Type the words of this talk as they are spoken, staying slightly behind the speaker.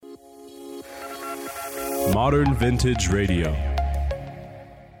Modern Vintage Radio.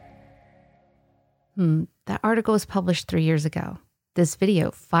 That article was published 3 years ago. This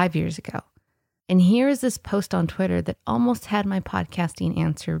video 5 years ago. And here is this post on Twitter that almost had my podcasting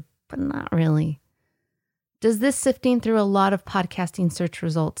answer, but not really. Does this sifting through a lot of podcasting search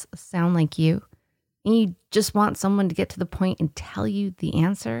results sound like you? And you just want someone to get to the point and tell you the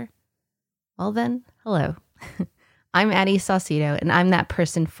answer? Well then, hello. I'm Addie Saucedo, and I'm that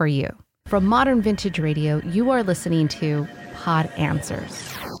person for you. From Modern Vintage Radio, you are listening to Pod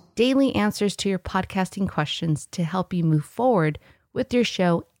Answers. Daily answers to your podcasting questions to help you move forward with your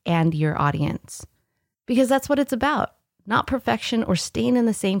show and your audience. Because that's what it's about. Not perfection or staying in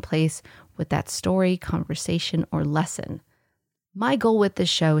the same place with that story, conversation, or lesson. My goal with this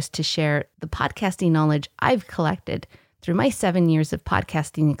show is to share the podcasting knowledge I've collected through my 7 years of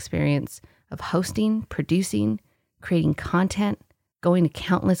podcasting experience of hosting, producing, creating content, going to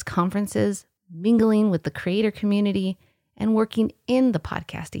countless conferences, mingling with the creator community, and working in the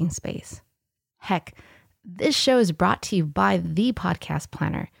podcasting space. Heck, this show is brought to you by the Podcast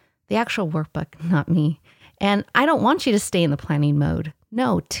Planner, the actual workbook, not me. And I don't want you to stay in the planning mode.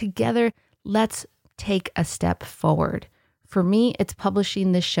 No, together, let's take a step forward. For me, it's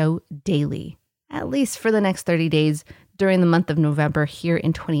publishing this show daily, at least for the next 30 days during the month of November here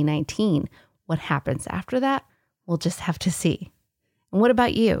in 2019. What happens after that, we'll just have to see. And what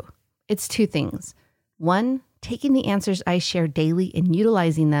about you? It's two things. One, taking the answers I share daily and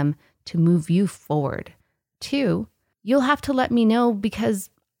utilizing them to move you forward. Two, you'll have to let me know because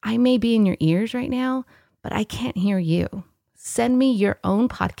I may be in your ears right now, but I can't hear you. Send me your own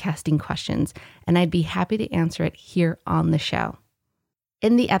podcasting questions, and I'd be happy to answer it here on the show.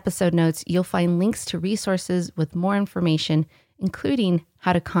 In the episode notes, you'll find links to resources with more information, including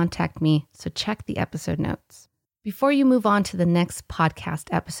how to contact me, so check the episode notes. Before you move on to the next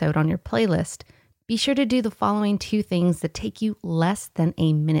podcast episode on your playlist, be sure to do the following two things that take you less than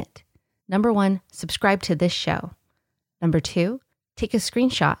a minute. Number one, subscribe to this show. Number two, take a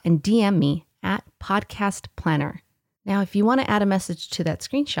screenshot and DM me at Podcast Planner. Now, if you want to add a message to that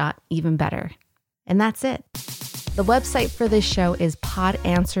screenshot, even better. And that's it. The website for this show is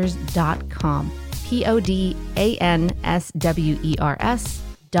podanswers.com.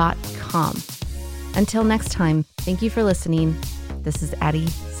 podanswers.com. Until next time, thank you for listening. This is Addie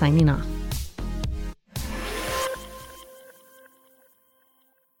signing off.